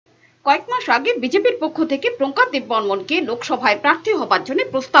কয়েক মাস আগে বিজেপির পক্ষ থেকে প্রজ্ঞা দেববর্মনকে লোকসভায় প্রার্থী হবার জন্য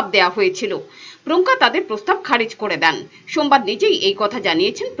প্রস্তাব দেওয়া হয়েছিল। প্রজ্ঞা তাদের প্রস্তাব খারিজ করে দেন। সোমবার নিজেই এই কথা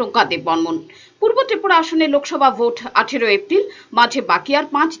জানিয়েছেন প্রজ্ঞা দেববর্মন। পূর্ব ত্রিপুরা আসনে লোকসভা ভোট 18 এপ্রিল, মাঝে বাকি আর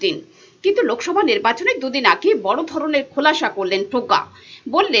 5 দিন। কিন্তু লোকসভা নির্বাচনে দুদিন আগে বড় ধরনের খোলাসা করলেন প্রজ্ঞা।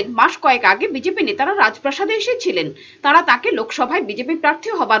 বললেন, মাস কয়েক আগে বিজেপি নেতারা রাজপ্রাসাদে এসেছিলেন, তারা তাকে লোকসভায় বিজেপি প্রার্থী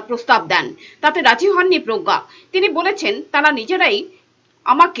হবার প্রস্তাব দেন, তাতে রাজি হননি প্রজ্ঞা। তিনি বলেছেন, তারা নিজেরাই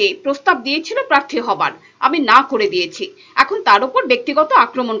আমাকে প্রস্তাব দিয়েছিল প্রার্থী হবার, আমি না করে দিয়েছি, এখন তার উপর ব্যক্তিগত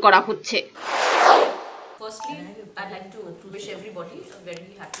আক্রমণ করা হচ্ছে। Firstly, I'd like to wish everybody a very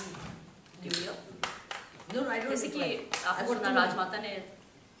happy new year. जैसे कि आपको सुना, राजमाता ने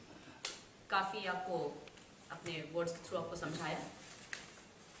काफ़ी आपको अपने वर्ड्स के थ्रू आपको समझाया,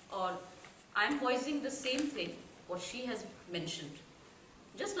 और I am voicing the same thing what she has mentioned.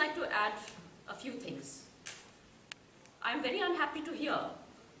 Just like to add a few things. I am very unhappy to hear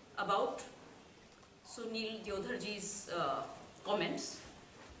about Sunil Diodharji's comments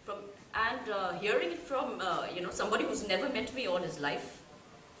and hearing it from somebody who's never met me all his life.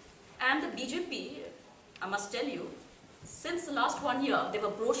 And the BJP, I must tell you, since the last 1 year, they've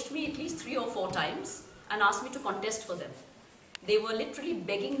approached me at least 3 or 4 times and asked me to contest for them. They were literally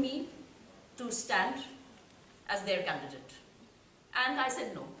begging me to stand as their candidate. And I said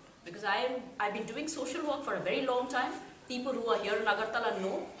no, because I've been doing social work for a very long time. People who are here in Agartala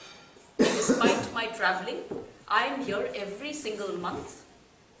know, despite my traveling, I am here every single month,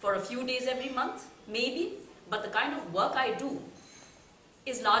 for a few days every month, maybe, but the kind of work I do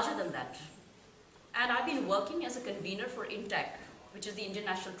is larger than that. And I've been working as a convener for INTAC, which is the Indian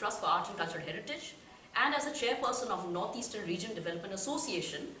National Trust for Art and Cultural Heritage, and as a chairperson of Northeastern Region Development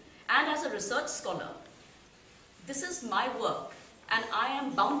Association, and as a research scholar. This is my work, and I am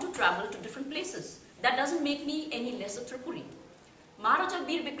bound to travel to different places. That doesn't make me any less a Tripuri. Maharaja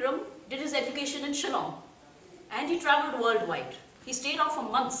Bir Bikram did his education in Shillong, and he traveled worldwide. He stayed out for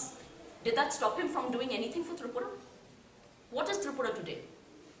months. Did that stop him from doing anything for Tripura? What is Tripura today?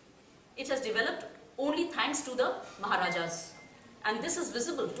 It has developed only thanks to the Maharajas, and this is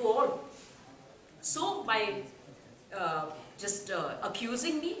visible to all. So by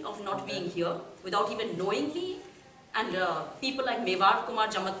accusing me of not being here without even knowing me, and people like Mewar Kumar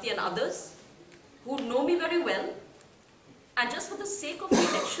Jamatti and others who know me very well, and just for the sake of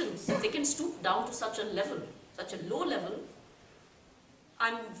elections, if they can stoop down to such a level, such a low level,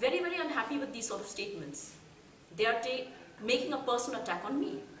 I'm very, very unhappy with these sort of statements. They are making a personal attack on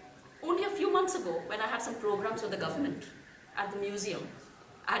me. Only a few months ago, when I had some programs with the government at the museum,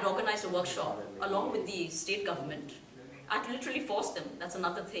 I had organized a workshop along with the state government. I had to literally force them, that's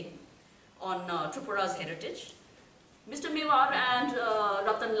another thing, on Tripura's heritage. Mr. Mewar and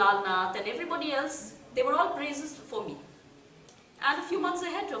Ratan Lal Nath and everybody else, they were all praises for me. And a few months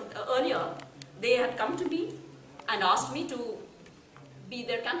earlier, they had come to me and asked me to be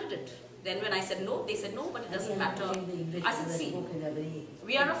their candidate. Then when I said no, they said no, but it doesn't matter. I said, see,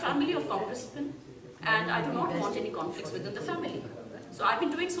 we are a family of congressmen, and I do not want any conflicts within the family. So I've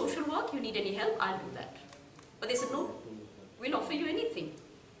been doing social work, you need any help, I'll do that. But they said, no, we'll offer you anything.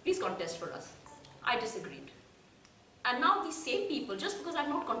 Please contest for us. I disagreed. And now these same people, just because I've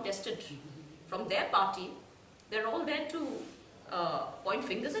not contested from their party, they're all there to point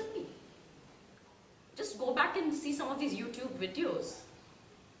fingers at me. Just go back and see some of these YouTube videos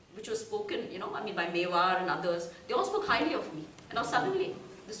which was spoken, by Mewar and others. They all spoke highly of me. And now suddenly,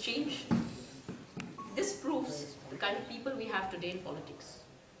 this change. This proves the kind of people we have today in politics.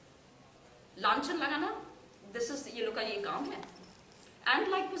 Lanchan lagana, this is, ye log ka ye kaam hai.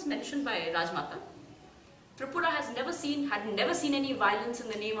 And like was mentioned by Rajmata, Tripura had never seen any violence in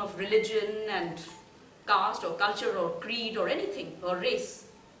the name of religion and caste or culture or creed or anything, or race,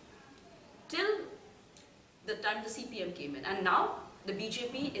 till the time the CPM came in. And now, the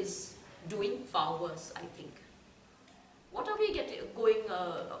BJP is doing far worse, I think. What are we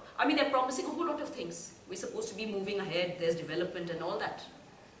going, they're promising a whole lot of things. We're supposed to be moving ahead, there's development and all that.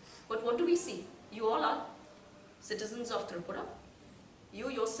 But what do we see? You all are citizens of Tripura.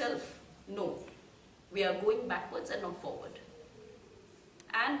 You yourself know we are going backwards and not forward.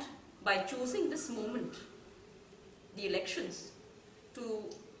 And by choosing this moment, the elections, to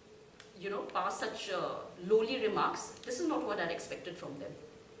pass such lowly remarks, this is not what I'd expected from them.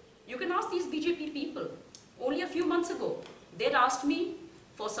 You can ask these BJP people. Only a few months ago, they'd asked me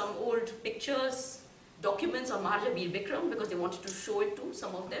for some old pictures, documents on Maharaja Bir Bikram, because they wanted to show it to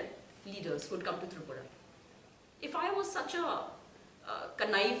some of their leaders who had come to Tripura. If I was such a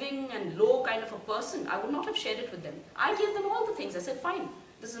conniving and low kind of a person, I would not have shared it with them. I gave them all the things. I said, fine,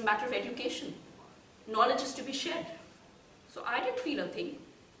 this is a matter of education. Knowledge is to be shared. So I didn't feel a thing.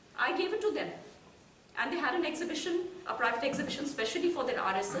 I gave it to them. And they had an exhibition, a private exhibition, specially for their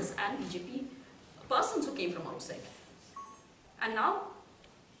RSS and BJP persons who came from outside. And now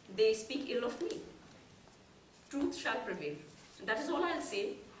they speak ill of me. Truth shall prevail. And that is all I'll say.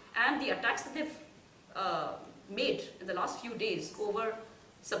 And the attacks that they've made in the last few days over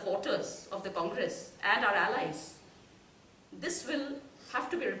supporters of the Congress and our allies, this will have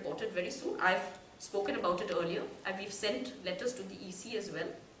to be reported very soon. I've spoken about it earlier, and we've sent letters to the EC as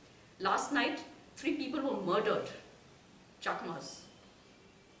well. Last night, 3 people were murdered, Chakmas,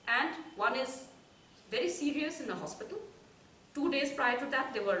 and one is very serious in a hospital. 2 days prior to that,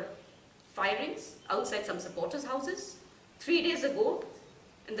 there were firings outside some supporters' houses. 3 days ago,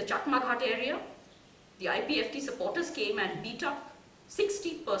 in the Chakma Ghat area, the IPFT supporters came and beat up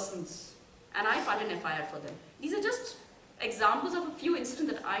 60 persons, and I filed an FIR for them. These are just examples of a few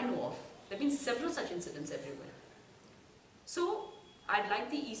incidents that I know of. There have been several such incidents everywhere. So, I'd like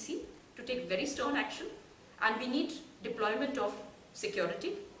the EC to take very stern action, and we need deployment of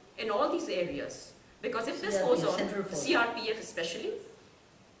security in all these areas. Because if this goes on, CRPF especially,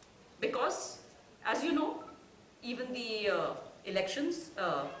 because as you know, even the elections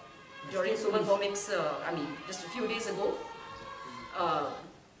during Subal Bhaumik's, just a few days ago,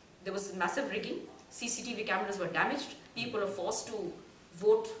 there was massive rigging. CCTV cameras were damaged. People were forced to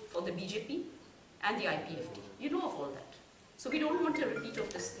vote for the BJP and the IPFT. You know of all that. So we don't want a repeat of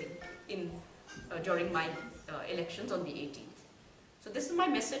this thing during my elections on the 18th. So this is my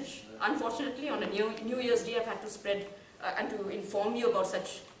message. Unfortunately, on a New Year's Day, I've had to spread and to inform you about such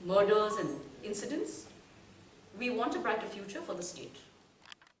murders and incidents. We want a brighter future for the state.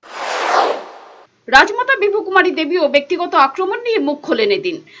 রাজমাতা বিভু কুমারী দেবীও ব্যক্তিগত আক্রমণ নিয়ে মুখ খোলেন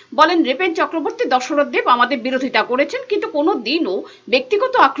এদিন। বলেন, repent Chakraborty Dasharath দেব আমাদের বিরোধিতা করেছেন, কিন্তু কোনো দিনও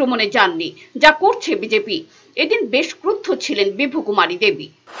ব্যক্তিগত আক্রমণে যাননি, যা করছে বিজেপি। এদিন বেশ ক্রুদ্ধ ছিলেন বিভু কুমারী দেবী।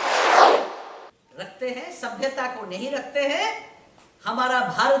 रखते हैं, सभ्यता को नहीं रखते हैं, हमारा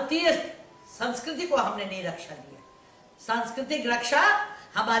भारतीय संस्कृति को हमने नहीं रक्षा दिया। सांस्कृतिक रक्षा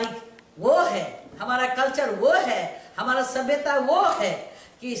हमारी वो है, हमारा कल्चर वो है, हमारा सभ्यता वो है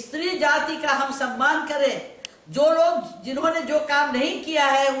कि स्त्री जाति का हम सम्मान करें। जो लोग जिन्होंने जो काम नहीं किया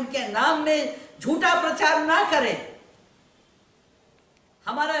है उनके नाम में झूठा प्रचार ना करें।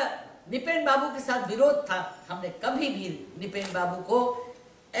 हमारा निपेन बाबू के साथ विरोध था, हमने कभी भी निपेन बाबू को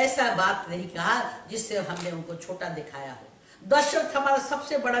ऐसा बात नहीं कहा जिससे हमने उनको छोटा दिखाया हो। दशरथ हमारा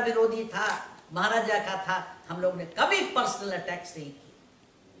सबसे बड़ा विरोधी था, महाराजा का था, हम लोग ने कभी पर्सनल अटैक्स नहीं किया।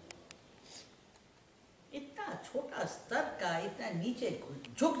 इतना छोटा स्तर का, इतना नीचे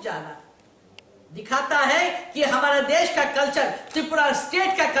झुक जाना दिखाता है कि हमारा देश का कल्चर, त्रिपुरा स्टेट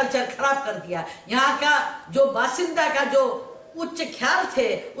का कल्चर खराब कर दिया। यहाँ का जो बासिंदा का जो उच्च ख्याल थे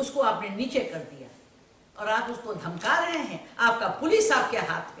उसको आपने नीचे कर दिया और आप उसको धमका रहे हैं। आपका पुलिस आपके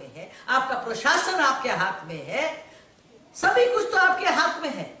हाथ में है, आपका प्रशासन आपके हाथ में है, सभी कुछ तो आपके हाथ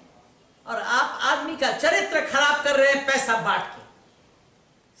में है और आप आदमी का चरित्र खराब कर रहे हैं पैसा बांट के।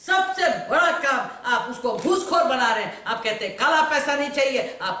 सबसे बड़ा काम आप उसको घूसखोर बना रहे हैं। आप कहते हैं काला पैसा नहीं चाहिए,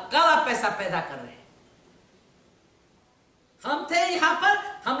 आप काला पैसा पैदा कर रहे हैं। हम थे यहां पर,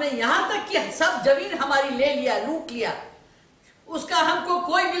 हमने यहां तक कि सब जमीन हमारी ले लिया, लूट लिया, उसका हमको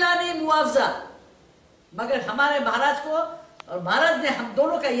कोई मिला नहीं मुआवजा। मगर हमारे महाराज को और महाराज ने हम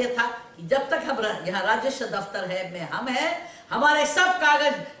दोनों का यह था कि जब तक हम यहाँ राजस्व दफ्तर है में हम हैं, हमारे सब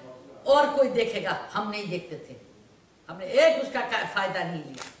कागज और कोई देखेगा, हम नहीं देखते थे। हमने एक उसका फायदा नहीं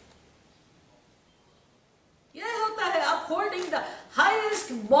लिया। यह होता है upholding the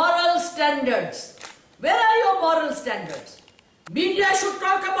highest moral standards. Where are your moral standards? Media should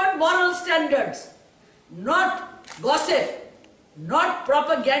talk about moral standards, not gossip, not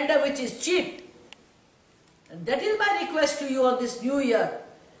propaganda which is cheap. And that is my request to you on this new year.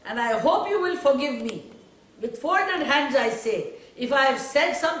 And I hope you will forgive me. With folded hands I say, if I have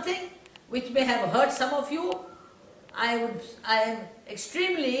said something which may have hurt some of you, I am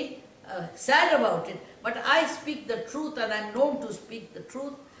extremely sad about it, but I speak the truth and I am known to speak the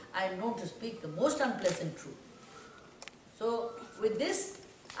truth. I am known to speak the most unpleasant truth. So with this,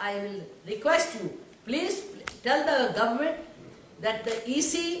 I will request you, please tell the government that the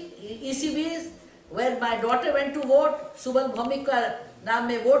ECBs, where my daughter went to vote, Subal Bhaumik का नाम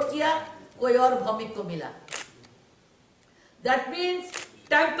में vote किया, कोई और भौमिक को मिला. That means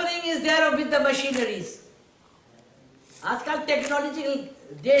tampering is there with the machineries. आजकल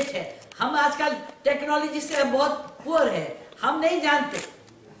technological date है, हम आजकल टेक्नोलॉजी से बहुत पुअर है, हम नहीं जानते,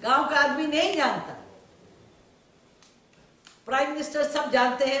 गांव का आदमी नहीं जानता. प्राइम मिनिस्टर सब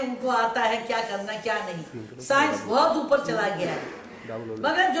जानते हैं, उनको आता है क्या करना क्या नहीं. साइंस बहुत ऊपर चला गया है,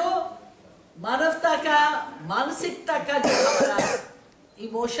 मगर जो मानवता का, मानसिकता का जो हमारा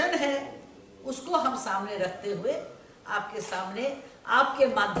इमोशन है उसको हम सामने रखते हुए आपके सामने आपके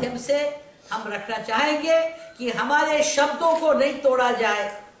माध्यम से हम रखना चाहेंगे कि हमारे शब्दों को नहीं तोड़ा जाए,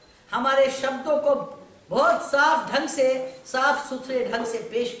 हमारे शब्दों को बहुत साफ ढंग से, साफ सुथरे ढंग से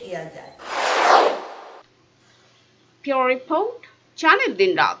पेश किया जाए। प्योर रिपोर्ट, चैनल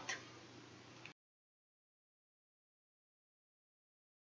दिन रात।